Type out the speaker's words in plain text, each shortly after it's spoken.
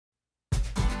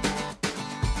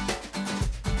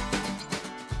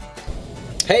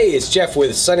Hey, it's Jeff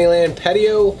with Sunnyland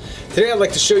Patio. Today I'd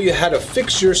like to show you how to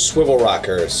fix your swivel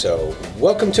rocker, so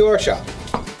welcome to our shop.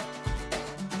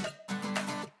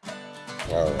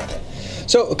 Alright,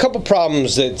 so a couple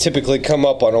problems that typically come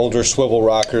up on older swivel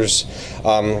rockers.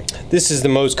 This is the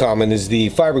most common, is the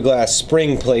fiberglass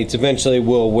spring plates eventually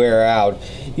will wear out.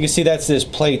 You can see that's this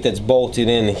plate that's bolted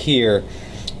in here.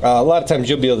 A lot of times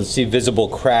you'll be able to see visible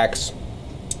cracks.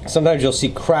 Sometimes you'll see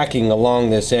cracking along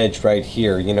this edge right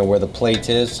here, you know, where the plate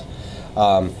is.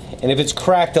 And if it's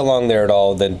cracked along there at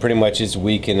all, then pretty much it's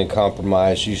weakened and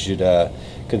compromised. You should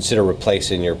consider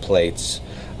replacing your plates.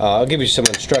 I'll give you some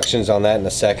instructions on that in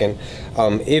a second.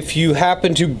 If you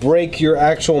happen to break your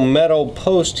actual metal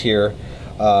post here,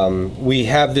 we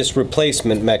have this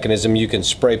replacement mechanism. You can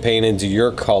spray paint into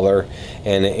your color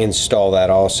and install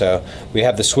that also. We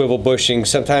have the swivel bushings.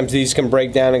 Sometimes these can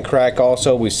break down and crack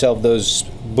also. We sell those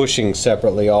bushings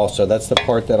separately also. That's the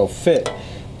part that'll fit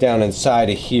down inside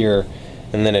of here,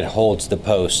 and then it holds the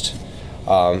post.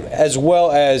 As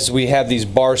well as we have these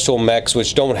bar stool mechs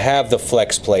which don't have the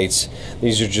flex plates.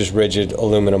 These are just rigid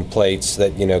aluminum plates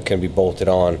that, you know, can be bolted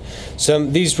on.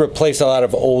 These replace a lot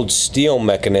of old steel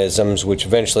mechanisms which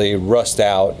eventually rust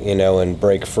out, you know, and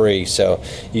break free. So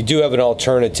you do have an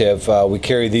alternative. We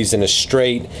carry these in a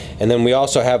straight, and then we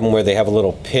also have them where they have a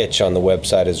little pitch on the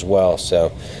website as well.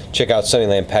 So check out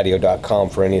sunnylandpatio.com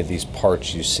for any of these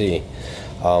parts you see.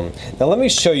 Now let me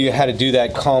show you how to do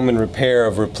that common repair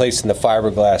of replacing the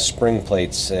fiberglass spring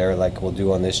plates there like we'll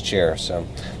do on this chair. So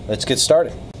let's get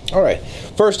started. Alright,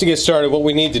 first to get started, what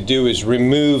we need to do is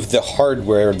remove the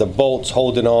hardware, the bolts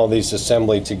holding all these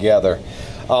assembly together.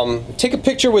 Take a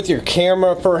picture with your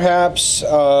camera perhaps,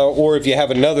 or if you have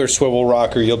another swivel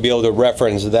rocker you'll be able to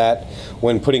reference that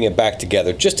when putting it back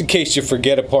together. Just in case you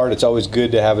forget a part, it's always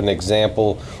good to have an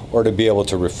example or to be able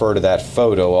to refer to that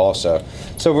photo also.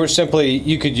 So we're simply,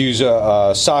 you could use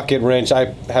a socket wrench. I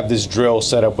have this drill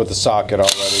set up with a socket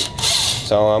already.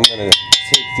 So I'm going to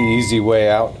take the easy way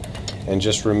out and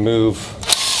just remove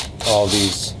all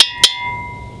these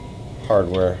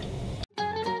hardware.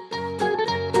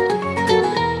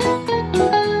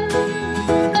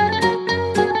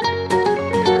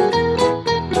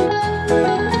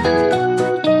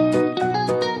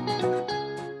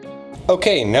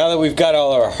 Okay, now that we've got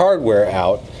all our hardware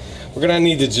out, we're going to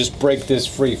need to just break this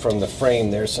free from the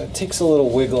frame there. So it takes a little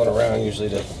wiggling around usually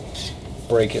to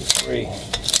break it free.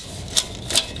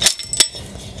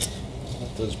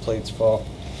 Let those plates fall.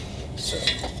 So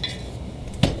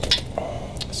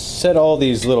set all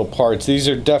these little parts. These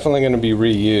are definitely going to be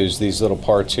reused, these little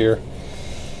parts here.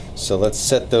 So let's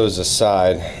set those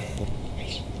aside.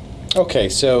 Okay,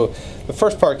 so the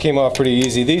first part came off pretty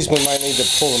easy. These we might need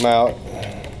to pull them out.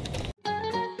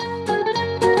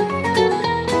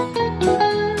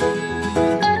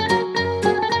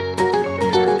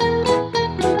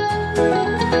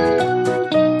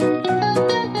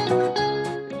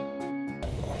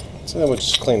 So then we'll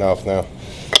just clean off now.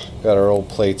 Got our old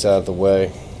plates out of the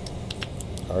way.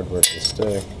 Hardware can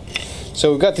stay.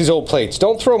 So we've got these old plates.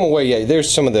 Don't throw them away yet.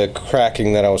 There's some of the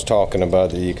cracking that I was talking about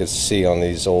that you can see on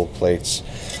these old plates.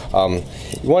 You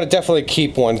want to definitely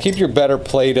keep one. Keep your better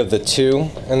plate of the two.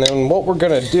 And then what we're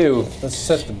going to do, let's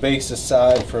set the base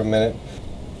aside for a minute.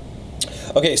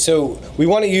 Okay, so we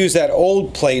want to use that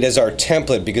old plate as our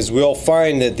template because we'll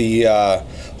find that the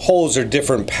holes are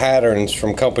different patterns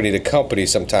from company to company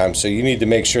sometimes, so you need to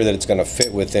make sure that it's going to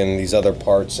fit within these other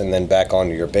parts and then back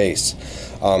onto your base.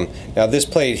 Now this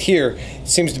plate here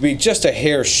seems to be just a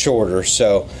hair shorter,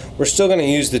 so we're still going to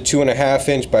use the 2.5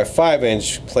 inch by 5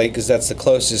 inch plate because that's the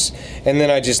closest, and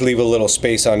then I just leave a little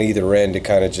space on either end to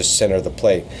kind of just center the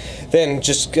plate. Then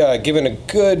just giving a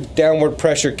good downward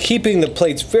pressure, keeping the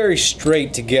plates very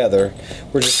straight together,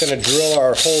 we're just going to drill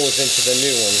our holes into the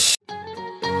new one.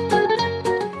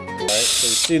 Alright, so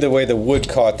you see the way the wood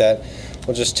caught that.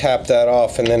 We'll just tap that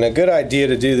off, and then a good idea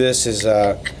to do this is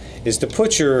to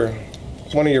put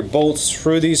one of your bolts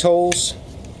through these holes.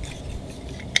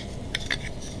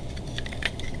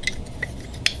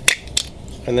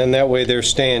 And then that way they're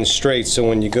staying straight, so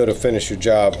when you go to finish your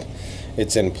job,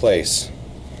 it's in place.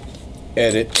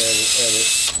 Edit, edit,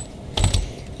 edit.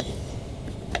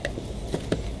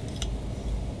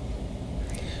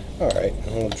 Alright,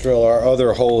 we'll drill our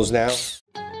other holes now.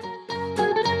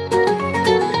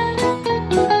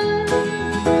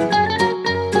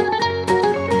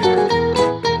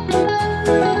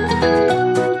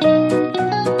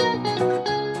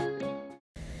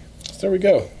 There we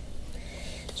go.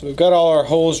 So we've got all our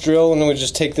holes drilled, and then we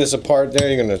just take this apart there.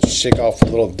 You're going to shake off a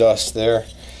little dust there.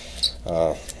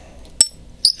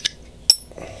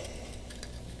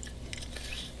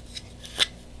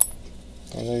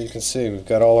 And there you can see we've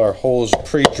got all our holes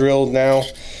pre-drilled now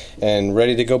and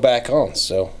ready to go back on.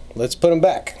 So let's put them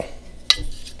back.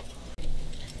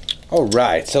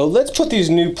 Alright, so let's put these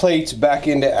new plates back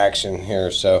into action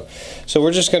here. So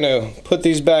we're just going to put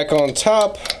these back on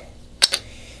top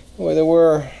the way they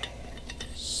were.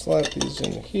 Slap these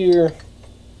in here.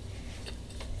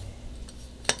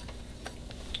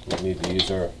 We need to use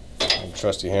our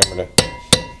trusty hammer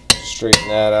to straighten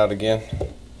that out again.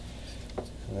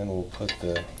 And then we'll put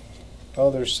the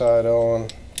other side on.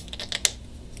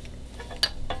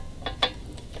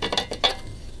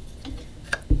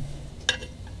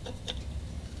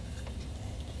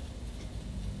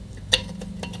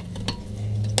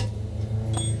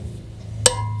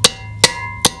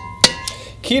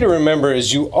 Key to remember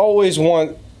is you always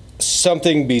want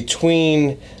something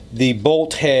between the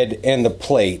bolt head and the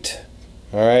plate.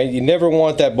 Alright, you never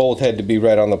want that bolt head to be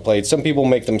right on the plate. Some people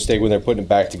make the mistake when they're putting it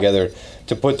back together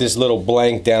to put this little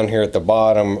blank down here at the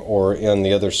bottom or on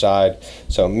the other side.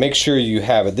 So make sure you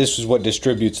have it. This is what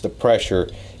distributes the pressure,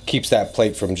 keeps that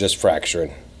plate from just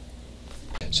fracturing.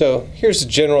 So here's a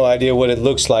general idea what it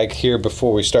looks like here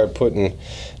before we start putting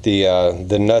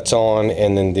the nuts on,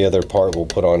 and then the other part we'll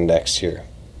put on next here.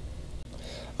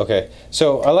 Okay,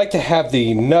 so I like to have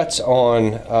the nuts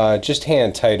on just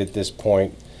hand tight at this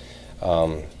point.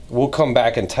 We'll come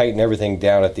back and tighten everything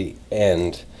down at the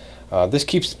end. This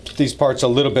keeps these parts a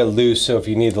little bit loose, so if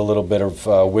you need a little bit of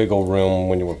wiggle room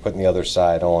when you were putting the other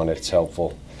side on, it's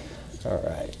helpful.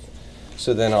 Alright,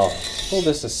 so then I'll pull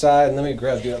this aside and let me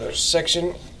grab the other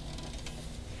section.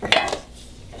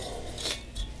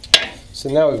 So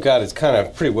now we've got it kind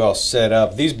of pretty well set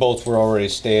up. These bolts were already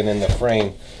staying in the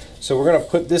frame. So we're going to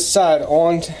put this side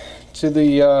on to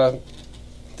the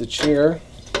chair.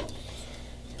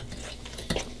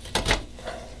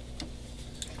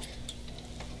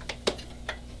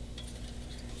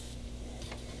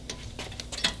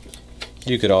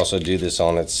 You could also do this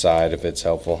on its side if it's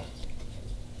helpful.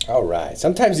 Alright,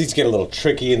 sometimes these get a little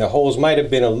tricky and the holes might have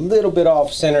been a little bit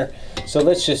off center. So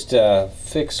let's just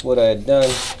fix what I had done.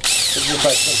 It's just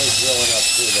by simply drilling up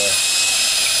through there.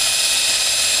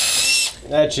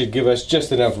 That should give us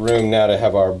just enough room now to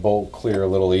have our bolt clear a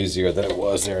little easier than it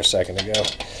was there a second ago.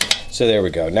 So there we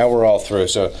go. Now we're all through.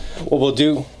 So what we'll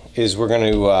do is we're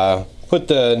going to put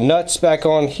the nuts back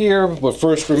on here. But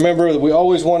first, remember that we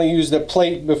always want to use the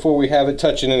plate before we have it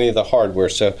touching any of the hardware.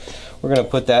 So we're going to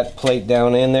put that plate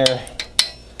down in there.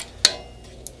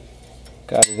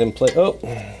 Got it in place. Oh,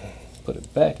 put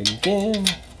it back again.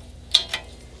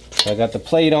 I got the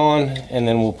plate on, and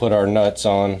then we'll put our nuts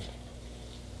on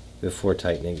before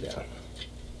tightening down.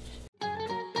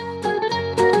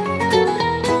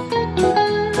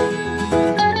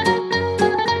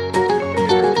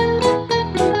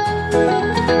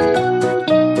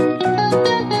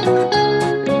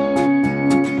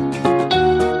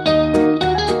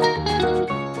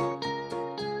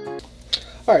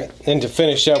 Alright, and to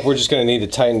finish up, we're just going to need to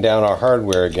tighten down our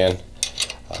hardware again.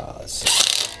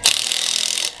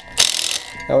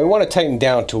 Now we want to tighten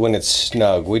down to when it's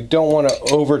snug. We don't want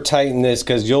to over tighten this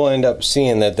because you'll end up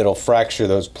seeing that it'll fracture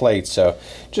those plates. So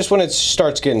just when it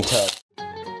starts getting tough.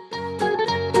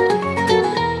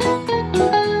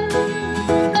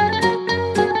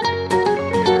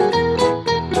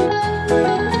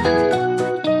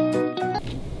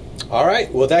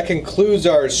 Alright, well that concludes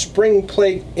our spring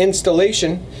plate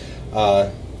installation.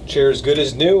 Chair as good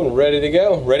as new and ready to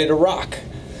go, ready to rock.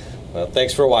 Well,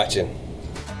 thanks for watching.